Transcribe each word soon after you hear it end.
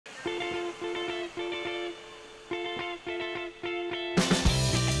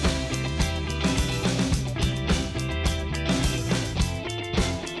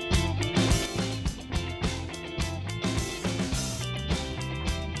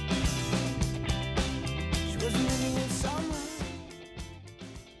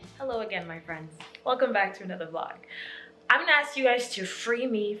again, my friends. Welcome back to another vlog. I'm gonna ask you guys to free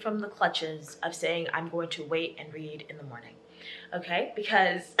me from the clutches of saying I'm going to wait and read in the morning. Okay,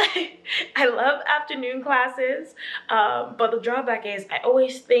 because I love afternoon classes, but the drawback is I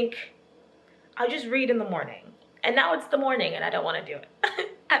always think I'll just read in the morning. And now it's the morning and I don't want to do it.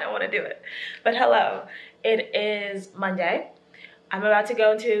 I don't want to do it. But hello, it is Monday. I'm about to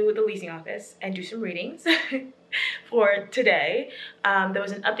go into the leasing office and do some readings for today. There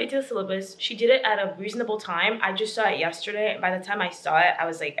was an update to the syllabus. She did it at a reasonable time. I just saw it yesterday. And by the time I saw it, I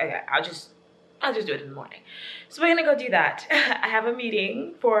was like, okay, I'll just do it in the morning. So we're gonna go do that. I have a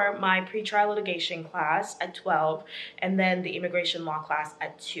meeting for my pretrial litigation class at 12 and then the immigration law class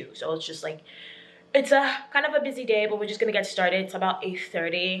at 2. So it's just like, it's a kind of a busy day, but we're just gonna get started. It's about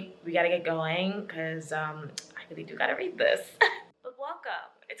 8:30. We gotta get going because I really do gotta read this. But welcome.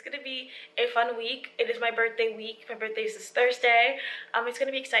 It's gonna be a fun week. It is my birthday week. My birthday is this Thursday. It's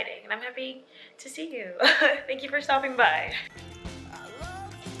gonna be exciting and I'm happy to see you. Thank you for stopping by.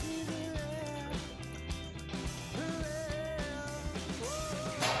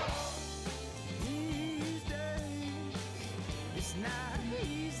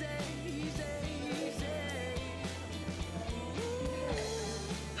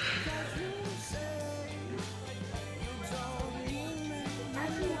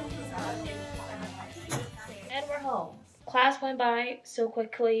 And we're home. Class went by so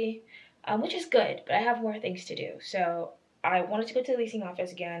quickly, which is good, but I have more things to do. So I wanted to go to the leasing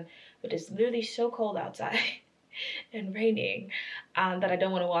office again, but it's literally so cold outside and raining that I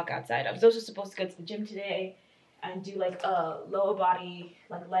don't want to walk outside. I was also supposed to go to the gym today and do like a lower body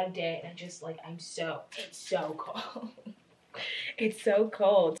like leg day, and just like it's so cold. It's so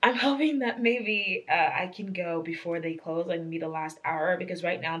cold. I'm hoping that maybe I can go before they close, like maybe the last hour, because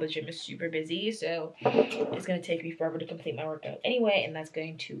right now the gym is super busy, so it's gonna take me forever to complete my workout anyway, and that's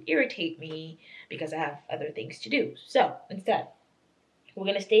going to irritate me because I have other things to do. So instead, we're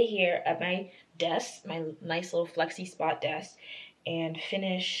gonna stay here at my desk, my nice little flexi spot desk, and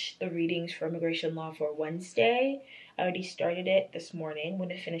finish the readings for immigration law for Wednesday. I already started it this morning. I'm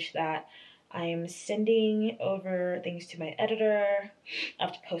gonna finish that. I'm sending over things to my editor. I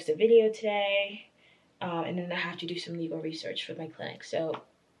have to post a video today. And then I have to do some legal research for my clinic. So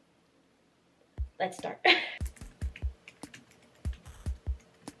let's start.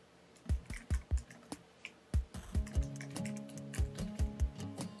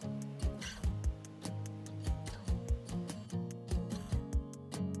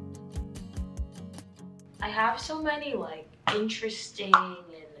 I have so many like interesting and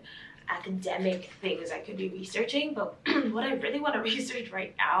academic things I could be researching, but what I really want to research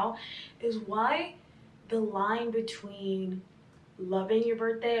right now is why the line between loving your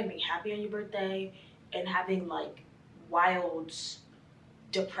birthday and being happy on your birthday and having like wild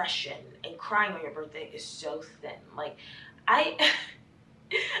depression and crying on your birthday is so thin. Like I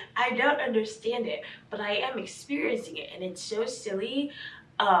don't understand it, but I am experiencing it and it's so silly.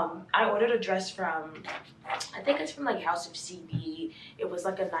 I ordered a dress from, I think it's from like House of CB. It was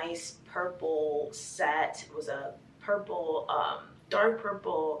like a nice purple set. It was a purple, dark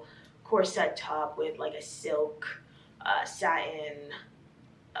purple corset top with like a silk satin,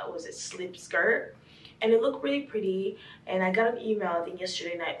 slip skirt. And it looked really pretty. And I got an email, I think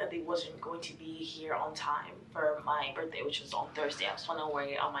yesterday night, that they wasn't going to be here on time for my birthday, which was on Thursday. I was planning on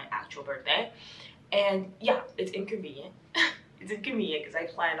wearing it on my actual birthday. And yeah, it's inconvenient. It's inconvenient because I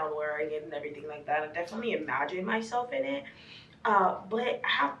planned on wearing it and everything like that. I definitely imagine myself in it. But I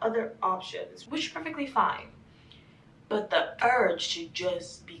have other options, which are perfectly fine. But the urge to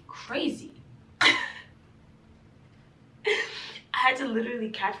just be crazy. I had to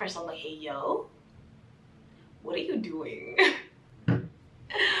literally catch myself like, hey, yo, what are you doing?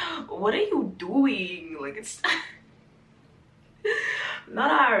 What are you doing? Like, it's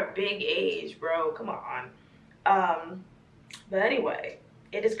not our big age, bro. Come on. But anyway,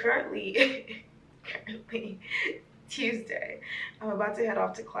 it is currently Tuesday. I'm about to head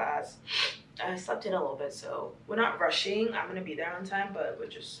off to class. I slept in a little bit, so we're not rushing. I'm gonna be there on time, but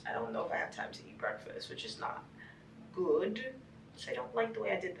I don't know if I have time to eat breakfast, which is not good. So I don't like the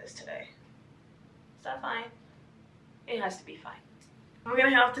way I did this today. Is that fine? It has to be fine. We're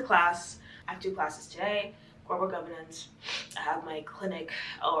gonna head off to class. I have 2 classes today, corporate governance. I have my clinic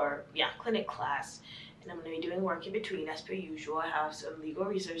class. And I'm going to be doing work in between as per usual. I have some legal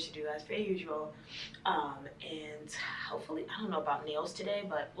research to do as per usual. And hopefully, I don't know about nails today,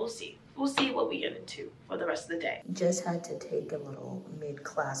 but we'll see. We'll see what we get into for the rest of the day. Just had to take a little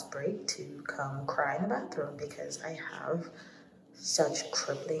mid-class break to come cry in the bathroom because I have such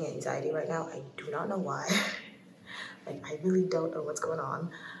crippling anxiety right now. I do not know why. Like, I really don't know what's going on.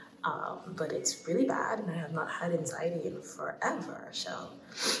 but it's really bad and I have not had anxiety in forever. So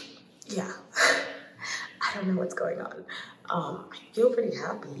yeah, I don't know what's going on. I feel pretty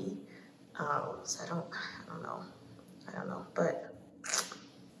happy. So I don't know, but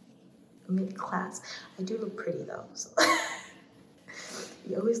mid-class, I do look pretty though. So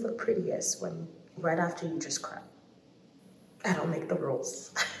you always look prettiest when right after you just cry. I don't make the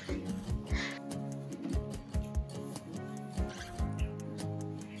rules.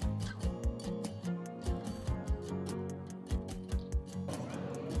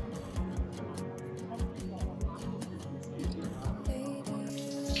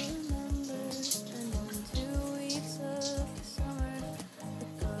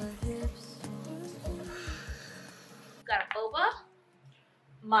 Got a boba,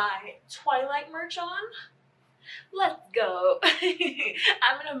 my Twilight merch on. Let's go.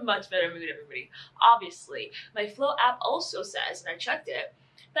 I'm in a much better mood, everybody. Obviously, my Flow app also says, and I checked it,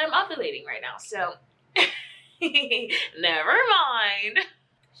 that I'm ovulating right now, so never mind.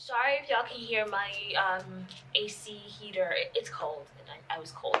 Sorry if y'all can hear my AC heater. It's cold, and I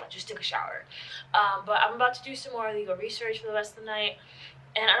was cold. I just took a shower. But I'm about to do some more legal research for the rest of the night.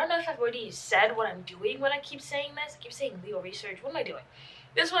 And I don't know if I've already said what I'm doing when I keep saying this. I keep saying legal research. What am I doing?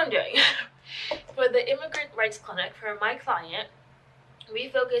 This is what I'm doing. For the Immigrant Rights Clinic, for my client, we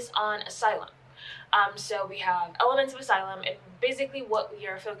focus on asylum. So we have elements of asylum, and basically what we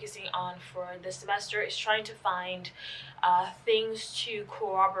are focusing on for this semester is trying to find things to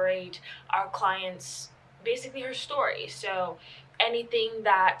corroborate our client's, basically her story. So anything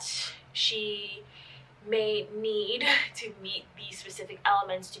that she may need to meet these specific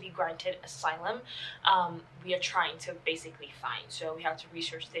elements to be granted asylum, we are trying to basically find. So we have to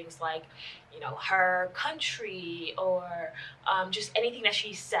research things like, you know, her country, or just anything that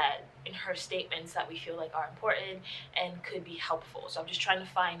she said in her statements that we feel like are important and could be helpful. So I'm just trying to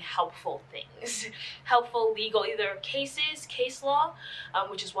find helpful things, helpful legal, either cases, case law,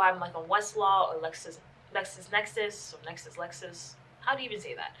 which is why I'm like on Westlaw or LexisNexis or Lexis. How do you even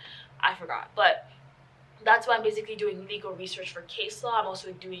say that? I forgot, but that's why I'm basically doing legal research for case law. I'm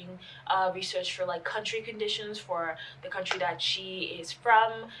also doing research for like country conditions for the country that she is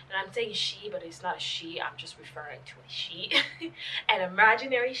from. And I'm saying she, but it's not a she. I'm just referring to a she, an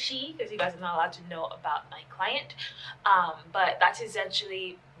imaginary she, because you guys are not allowed to know about my client. But that's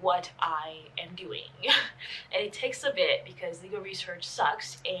essentially what I am doing. And it takes a bit because legal research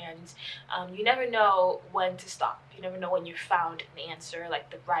sucks, and you never know when to stop. You never know when you've found an answer, like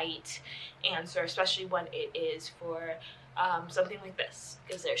the right answer, especially when it is for something like this,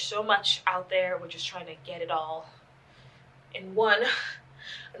 because there's so much out there. We're just trying to get it all in one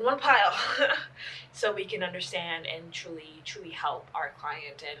pile so we can understand and truly help our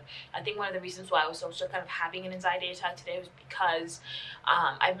client. And I think one of the reasons why I was also kind of having an anxiety attack today was because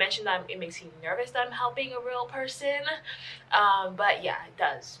I mentioned that it makes me nervous that I'm helping a real person, but yeah, it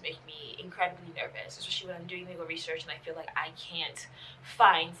does make me incredibly nervous, especially when I'm doing legal research and I feel like I can't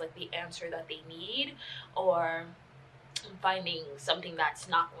find like the answer that they need, or finding something that's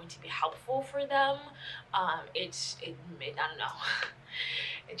not going to be helpful for them. I don't know.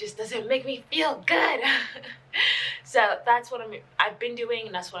 It just doesn't make me feel good. So that's what I've been doing,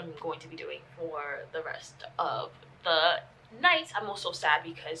 and that's what I'm going to be doing for the rest of the night. I'm also sad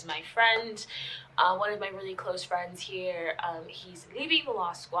because my friend, one of my really close friends here, he's leaving the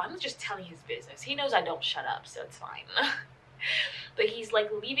law school. I'm just telling his business. He knows I don't shut up, so it's fine. But he's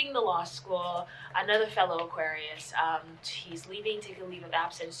like leaving the law school, another fellow Aquarius. He's leaving, taking a leave of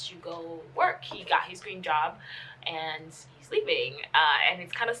absence to go work. He got his dream job and he's leaving. And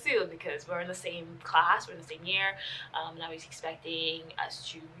it's kind of soon because we're in the same class, we're in the same year. And I was expecting us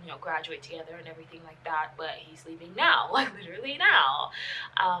to, you know, graduate together and everything like that. But he's leaving now, like literally now.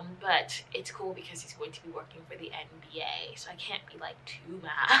 But it's cool because he's going to be working for the NBA. So I can't be like too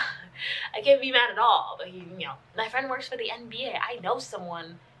mad. I can't be mad at all. But he, you know, my friend works for the NBA. I know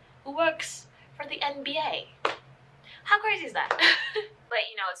someone who works for the NBA. How crazy is that? But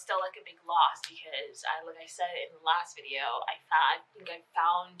you know, it's still like a big loss because like I said in the last video, I think I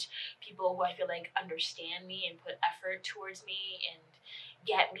found people who I feel like understand me and put effort towards me and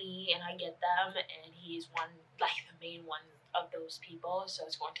get me, and I get them, and he's one, like the main one of those people. So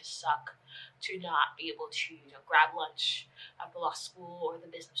it's going to suck to not be able to, you know, grab lunch at the law school or the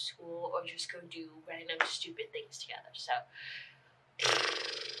business school, or just go do random stupid things together. So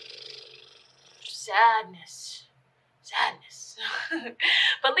sadness.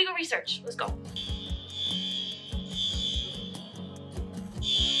 But legal research, let's go.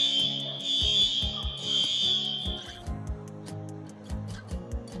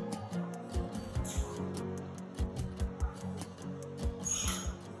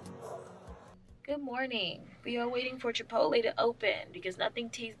 Good morning. We are waiting for Chipotle to open because nothing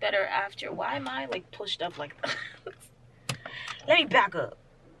tastes better after. Why am I like pushed up like that? Let me back up.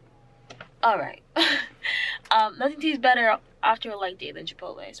 All right. Nothing tastes better after a light day than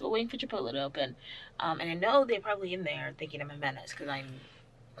Chipotle. So we're waiting for Chipotle to open. And I know they're probably in there thinking I'm a menace because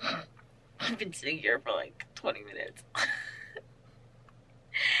I've been sitting here for like 20 minutes.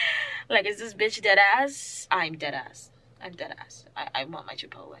 Like, is this bitch dead ass? I'm dead ass. I'm dead ass. I want my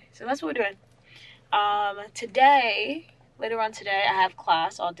Chipotle. So that's what we're doing. Later on today, I have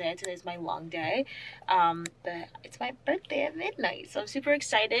class all day. Today's my long day. But it's my birthday at midnight, so I'm super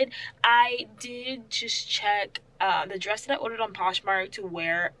excited. I did just check the dress that I ordered on Poshmark to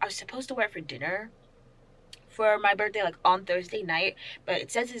wear. I was supposed to wear it for dinner for my birthday, like on Thursday night, but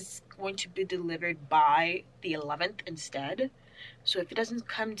it says it's going to be delivered by the 11th instead. So if it doesn't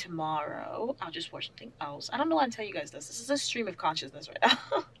come tomorrow, I'll just wear something else. I don't know why I'm telling you guys this. This is a stream of consciousness right now.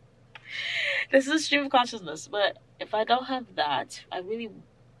 This is a stream of consciousness, but if I don't have that, I really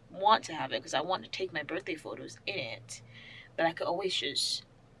want to have it because I want to take my birthday photos in it. But I could always just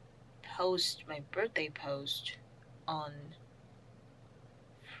post my birthday post on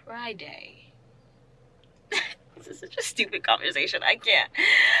Friday. This is such a stupid conversation. I can't.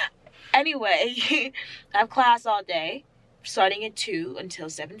 Anyway, I have class all day, starting at 2 until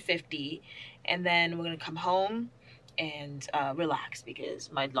 7:50, and then we're gonna come home and relax because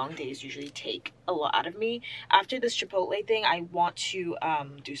my long days usually take a lot out of me. After this Chipotle thing, I want to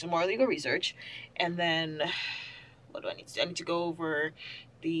do some more legal research, and then what do I need to do? I need to go over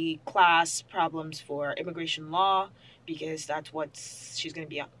the class problems for immigration law because that's what she's gonna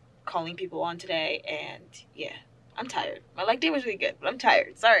be calling people on today. And yeah, I'm tired. My leg day was really good, but I'm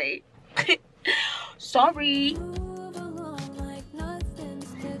tired. Sorry. Sorry.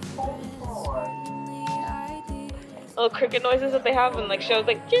 Little cricket noises that they have in like shows,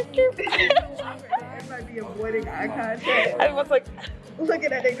 like chirp chirp. I might be avoiding eye contact. Everyone's like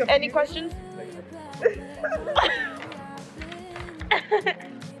looking at it. Confused. Any questions?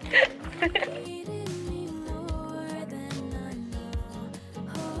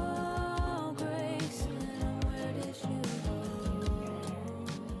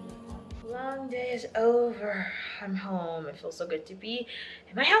 Long day is over. I'm home. It feels so good to be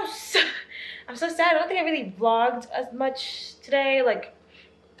in my house. I'm so sad. I don't think I really vlogged as much today, like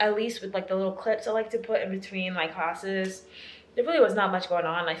at least with like the little clips I like to put in between my classes. There really was not much going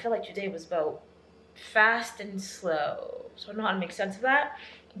on. I feel like today was about fast and slow. So I don't know how to make sense of that.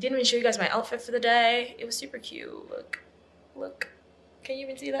 I didn't even show you guys my outfit for the day. It was super cute. Look. Can you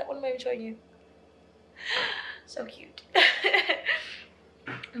even see that? What am I even showing you? So cute.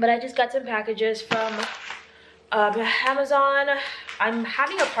 But I just got some packages from Amazon. I'm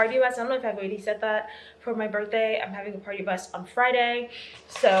having a party bus. I don't know if I've already said that for my birthday. I'm having a party bus on Friday.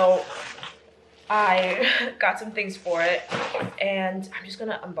 So I got some things for it. And I'm just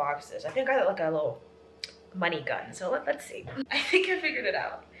gonna unbox this. I think I got like a little money gun. So let's see. I think I figured it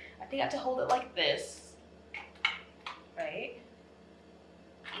out. I think I have to hold it like this. Right?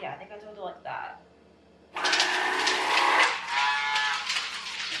 Yeah, I think I have to hold it like that.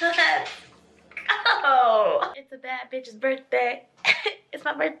 Let's go! It's a bad bitch's birthday. It's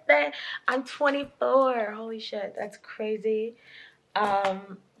my birthday. I'm 24. Holy shit, that's crazy.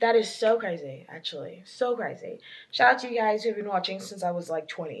 That is so crazy, actually. So crazy. Shout out to you guys who have been watching since I was like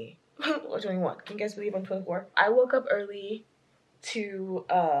 20 or 21. Can you guys believe I'm 24? I woke up early to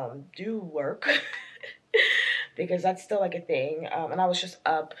do work. Because that's still like a thing, and I was just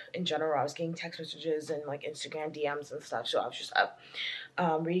up in general. I was getting text messages and like Instagram DMs and stuff, so I was just up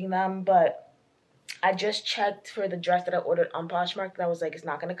reading them. But I just checked for the dress that I ordered on Poshmark that was like, it's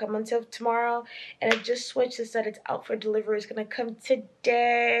not gonna come until tomorrow, and it just switched and said it's out for delivery. It's gonna come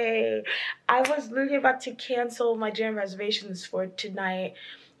today. I was literally about to cancel my gym reservations for tonight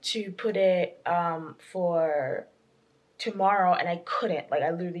to put it for tomorrow, and I couldn't. Like,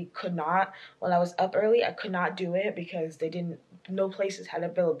 I literally could not. When I was up early, I could not do it because no places had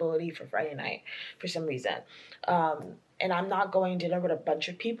availability for Friday night for some reason. And I'm not going to dinner with a bunch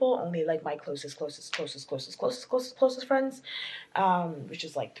of people, only like my closest friends, which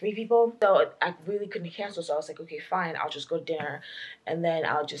is like 3 people. So I really couldn't cancel, so I was like, okay, fine, I'll just go to dinner, and then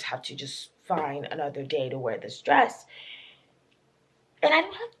I'll just have to just find another day to wear this dress. And I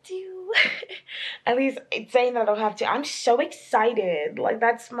don't have to. At least it's saying that I don't have to. I'm so excited. Like,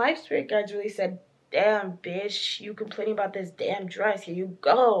 that's my spirit guides really said, damn, bitch, you complaining about this damn dress. Here you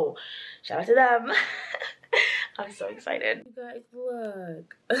go. Shout out to them. I'm so excited. You guys,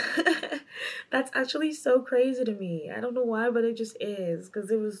 look. That's actually so crazy to me. I don't know why, but it just is.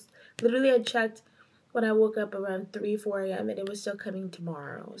 Because it was, literally I checked when I woke up around 4 a.m. and it was still coming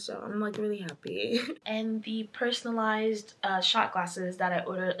tomorrow. So I'm like really happy. And the personalized shot glasses that I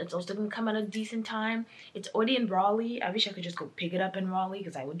ordered, it also didn't come at a decent time. It's already in Raleigh. I wish I could just go pick it up in Raleigh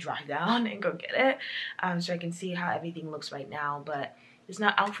because I would drive down and go get it so I can see how everything looks right now. But it's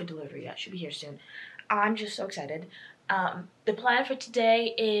not out for delivery yet. Should be here soon. I'm just so excited. The plan for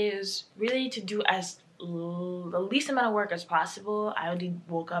today is really to do the least amount of work as possible. I already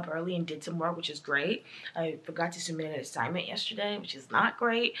woke up early and did some work, which is great. I forgot to submit an assignment yesterday, which is not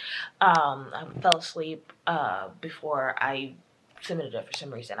great. I fell asleep before I submitted it for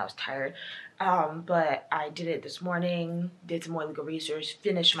some reason. I was tired. But I did it this morning, did some more legal research,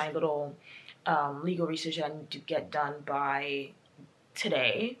 finished my little legal research that I need to get done by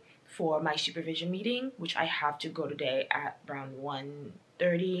today for my supervision meeting, which I have to go today at around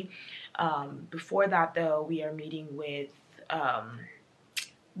 1:30. Before that, though, we are meeting with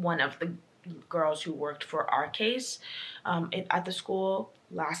one of the girls who worked for our case at the school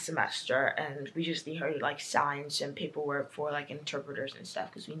last semester, and we just need her to like sign some paperwork for like interpreters and stuff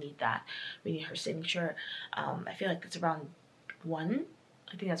because we need that. We need her signature. I feel like it's around 1.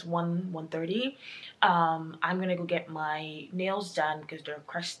 I think that's 1:30. I'm gonna go get my nails done because they're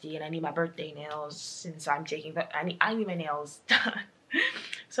crusty and I need my birthday nails since I'm taking I need my nails done.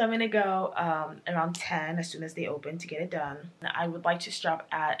 So I'm gonna go around 10 as soon as they open to get it done. I would like to stop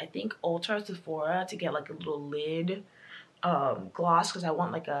at, I think, Ulta or Sephora to get like a little lid gloss because I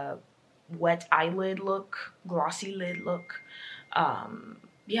want like a wet eyelid look, glossy lid look.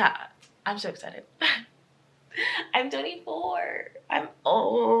 Yeah, I'm so excited. I'm 24. I'm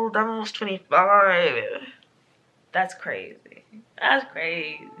old. I'm almost 25. That's crazy. That's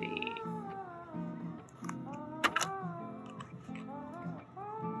crazy.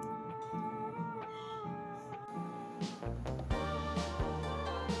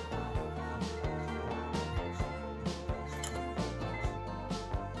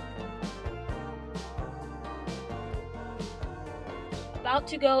 About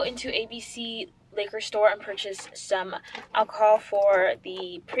to go into ABC liquor store and purchase some alcohol for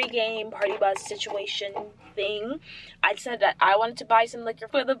the pregame party bus situation thing. I decided that I wanted to buy some liquor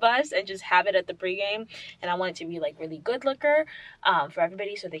for the bus and just have it at the pregame, and I want it to be like really good liquor for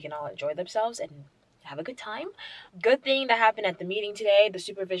everybody so they can all enjoy themselves and have a good time. Good thing that happened at the meeting today, the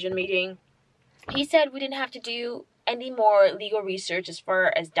supervision meeting. He said we didn't have to do any more legal research as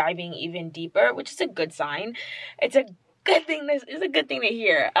far as diving even deeper, which is a good sign. It's a good thing. This is a good thing to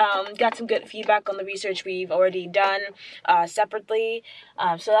hear. Got some good feedback on the research we've already done separately,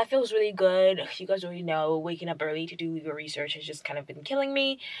 so that feels really good. You guys already know waking up early to do legal research has just kind of been killing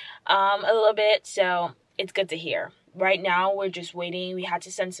me a little bit, so it's good to hear. Right now we're just waiting. We had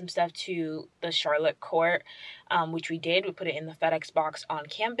to send some stuff to the Charlotte court, which we did. We put it in the FedEx box on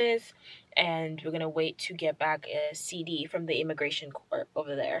campus, and we're gonna wait to get back a CD from the immigration court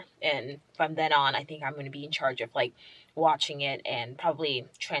over there, and from then on I think I'm gonna be in charge of like watching it and probably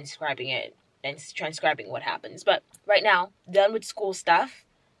transcribing it and transcribing what happens. But right now, done with school stuff.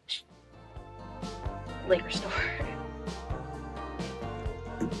 Liquor store.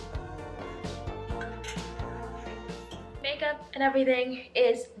 Makeup and everything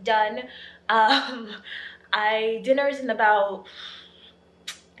is done. Dinner is in about,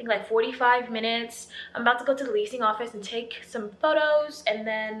 I think, like 45 minutes. I'm about to go to the leasing office and take some photos and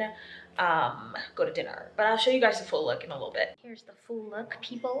then go to dinner. But I'll show you guys the full look in a little bit. Here's the full look,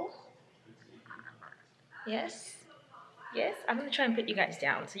 people. Yes. Yes, I'm gonna try and put you guys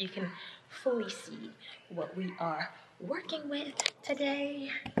down so you can fully see what we are working with today.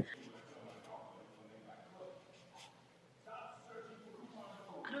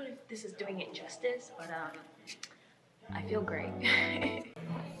 I don't know if this is doing it justice, but I feel great.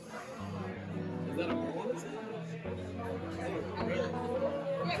 Is that a bonus?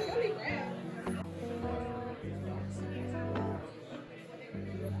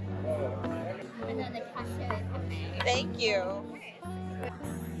 Thank you.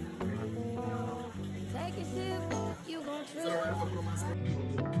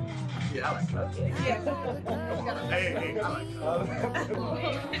 Yeah, I like that. Hey, I like that.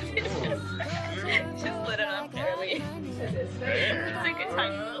 Just lit it up early. It's a good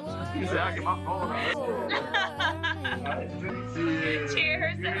time. You said I get my phone on.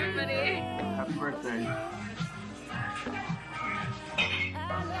 Cheers, everybody. Happy birthday.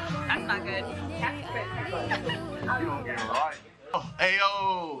 That's not good. Happy birthday. You don't get it right. Oh, hey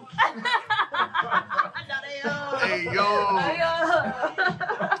yo. Not hey yo. Hey yo.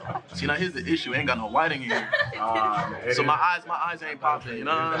 See, now here's the issue. I ain't got no whiting in here. So my eyes ain't popping, you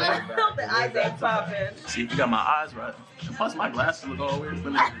know what I mean? The eyes ain't popping. See, if you got my eyes right. And plus, my glasses look all weird.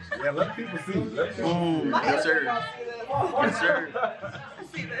 Yeah, let people see. Yes, sir. Yes, sir.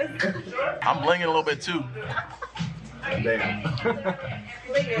 See this? I'm blinging a little bit too. Damn. I'm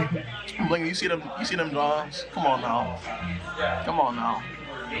blinging. You see them draws? Come on now. Come on now.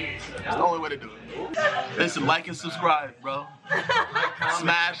 That's the only way to do it. Listen, like and subscribe, bro.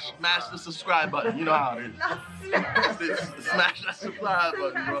 Smash the subscribe button. You know how it is. Smash that subscribe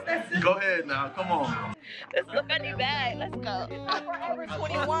button, bro. Go ahead now. Come on. This is a Fendi bag. Let's go. Forever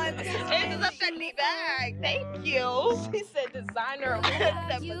 21. This is a Fendi bag. Thank you. She said designer. I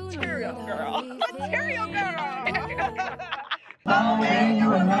said material girl. Material girl. When you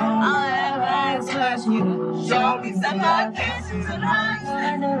alone, all that lies touch you. Show me some hot kisses and hugs.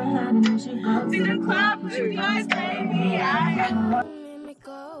 I never had to should go to the club with you guys, baby. Let me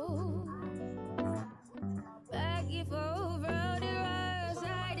go. Back if over the road,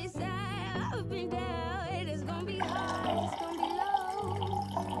 side to side, up and down. It is gonna be high, it's gonna be low.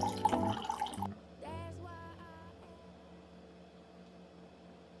 That's why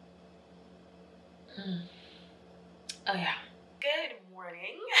Oh yeah. Good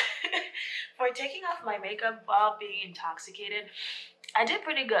morning. For taking off my makeup while being intoxicated, I did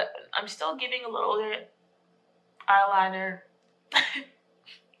pretty good. I'm still giving a little bit eyeliner,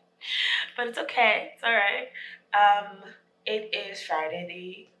 but it's okay. It's all right. It is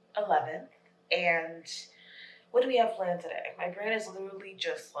Friday the 11th, and what do we have planned today? My brain is literally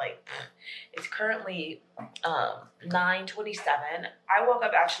just like, it's currently 9:27. I woke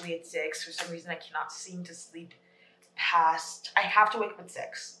up actually at 6. For some reason, I cannot seem to sleep past, I have to wake up at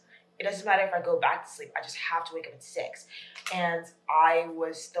 6. It doesn't matter if I go back to sleep, I just have to wake up at 6. And I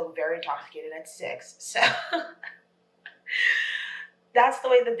was still very intoxicated at 6. So that's the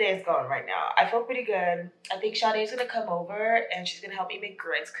way the day is going right now. I feel pretty good. I think Sade's gonna come over and she's gonna help me make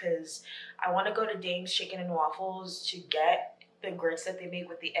grits because I want to go to Dame's Chicken and Waffles to get the grits that they make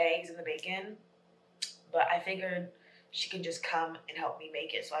with the eggs and the bacon. But I figured she can just come and help me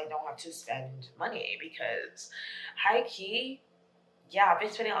make it so I don't have to spend money because high key, yeah, I've been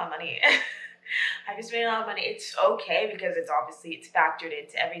spending a lot of money. I've been spending a lot of money. It's okay because it's factored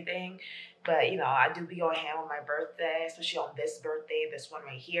into everything. But, you know, I do be going ham on my birthday, especially on this birthday, this one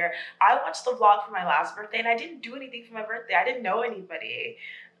right here. I watched the vlog for my last birthday and I didn't do anything for my birthday. I didn't know anybody.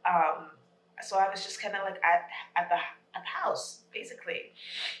 So I was just kind of like at the house, basically.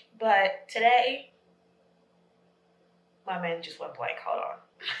 But today, my man just went blank. Hold on.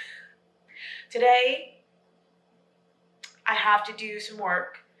 Today, I have to do some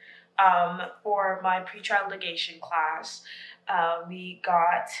work for my pretrial litigation class. We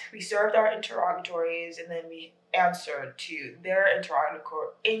served our interrogatories and then we answered to their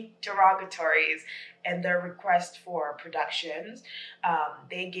interrogatories and their request for productions.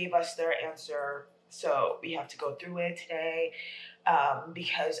 They gave us their answer, so we have to go through it today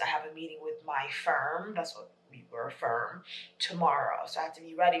because I have a meeting with my firm. That's what we were a firm tomorrow, so I have to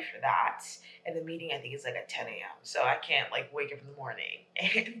be ready for that. And the meeting I think is like at 10 a.m. so I can't like wake up in the morning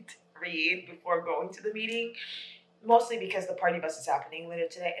and read before going to the meeting, mostly because the party bus is happening later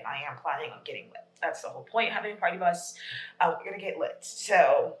today and I am planning on getting lit. That's the whole point of having a party bus. We're gonna get lit,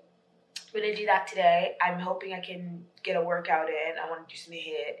 so we're gonna do that today. I'm hoping I can get a workout in. I want to do some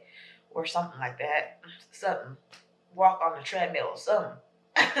HIIT or something like that, something, walk on the treadmill or something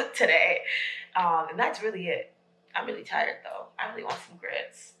today. And that's really it. I'm really tired though. I really want some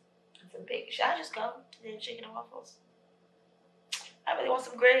grits and some bacon. Should I just go to the Chicken and Waffles? I really want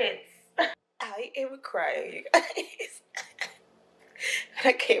some grits. I am crying, you guys.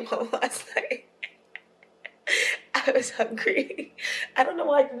 I came home last night. I was hungry. I don't know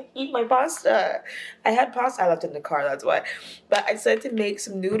why I didn't eat my pasta. I had pasta I left in the car, that's why. But I said to make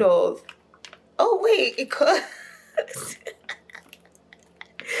some noodles. Oh wait, it could.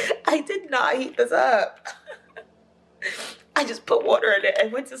 I did not heat this up. I just put water in it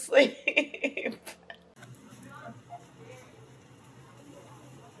and went to sleep.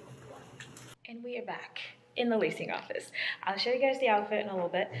 And we are back in the leasing office. I'll show you guys the outfit in a little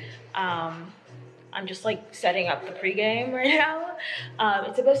bit. I'm just like setting up the pregame right now.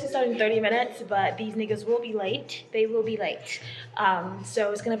 It's supposed to start in 30 minutes, but these niggas will be late. They will be late.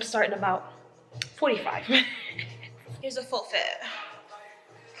 So it's gonna start in about 45 minutes. Here's a full fit.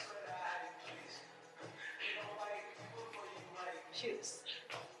 Shoes.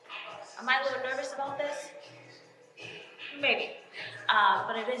 Am I a little nervous about this? Maybe.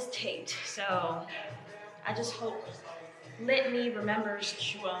 But it is taped, so I just hope Litany remembers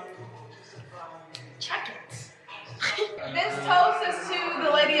to check it. This toast is to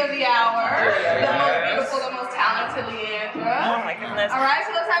the lady of the hour, the most beautiful, the most talented Leandra. Oh my goodness. All right,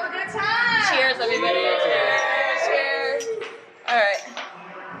 so let's have a good time. Cheers, everybody. Cheers. Cheers. All right.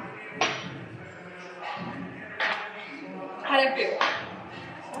 How that feel?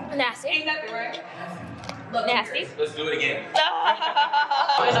 Nasty. Ain't nothing, right? Look, Nasty. Let's do it again. We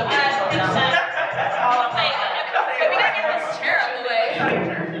gotta get this chair out of the way.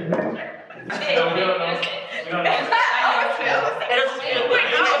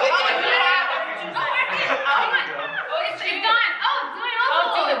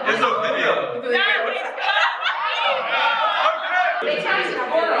 There's no video.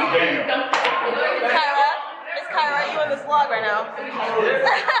 Kyra, Miss Kyra, you in this vlog right now?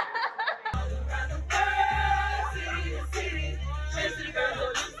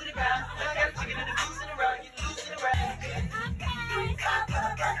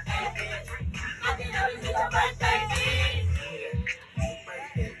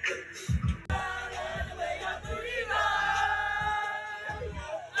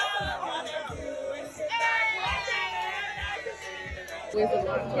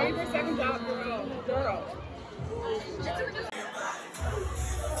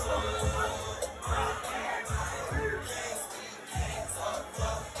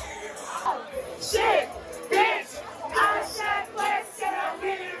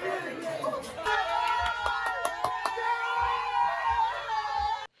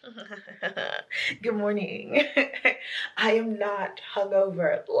 Good morning. I am not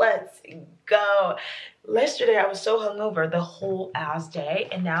hungover. Let's go. Yesterday I was so hungover the whole ass day,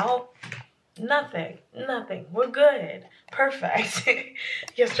 and now nothing. We're good. Perfect.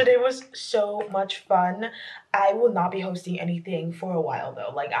 Yesterday was so much fun. I will not be hosting anything for a while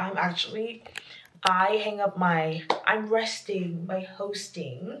though. Like I'm resting my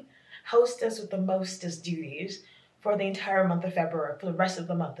hostess with the mostest duties for the entire month of February, for the rest of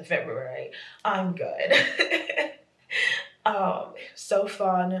the month of February. I'm good. So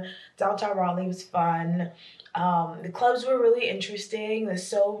fun. Downtown Raleigh was fun. The clubs were really interesting. They're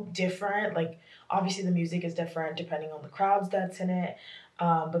so different. Like obviously the music is different depending on the crowds that's in it.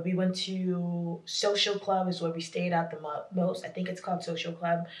 But we went to Social Club is where we stayed at the most. I think it's called Social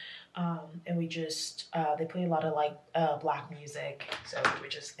Club. And we just, they play a lot of like black music. So we were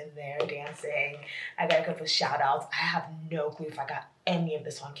just in there dancing. I got a couple of shout outs. I have no clue if I got any of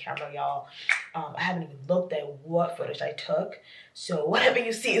this on camera, y'all. I haven't even looked at what footage I took. So whatever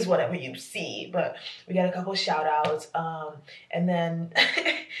you see is whatever you see. But we got a couple of shout outs. And then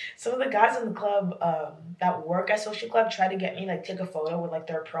some of the guys in the club that work at Social Club tried to get me like take a photo with like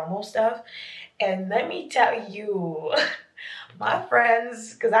their promo stuff. And let me tell you, my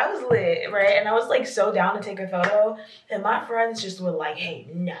friends, because I was lit, right? And I was like so down to take a photo. And my friends just were like, hey,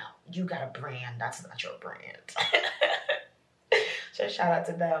 no, you got a brand. That's not your brand. So shout out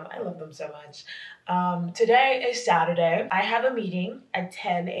to them. I love them so much. Today is Saturday. I have a meeting at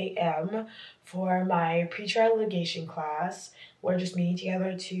 10 a.m. for my pretrial litigation class. We're just meeting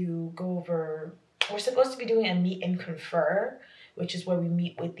together to go over, we're supposed to be doing a meet and confer, which is where we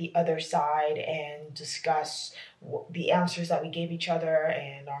meet with the other side and discuss the answers that we gave each other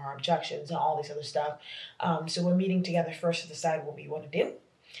and our objections and all this other stuff. So we're meeting together first to decide what we want to do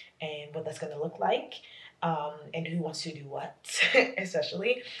and what that's going to look like. And who wants to do what,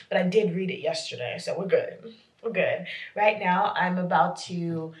 essentially. But I did read it yesterday, so we're good. We're good. Right now, I'm about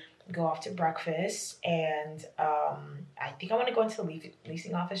to go off to breakfast, and I think I want to go into the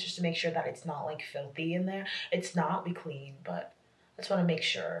leasing office just to make sure that it's not, like, filthy in there. It's not. We clean, but I just want to make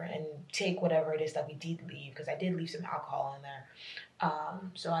sure and take whatever it is that we did leave, because I did leave some alcohol in there.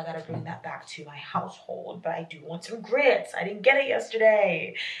 So I got to bring that back to my household, but I do want some grits. I didn't get it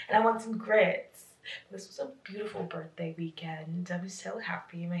yesterday, and I want some grits. This was a beautiful birthday weekend. I was so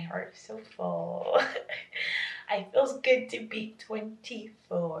happy. My heart is so full. It feels good to be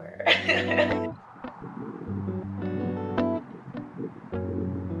 24.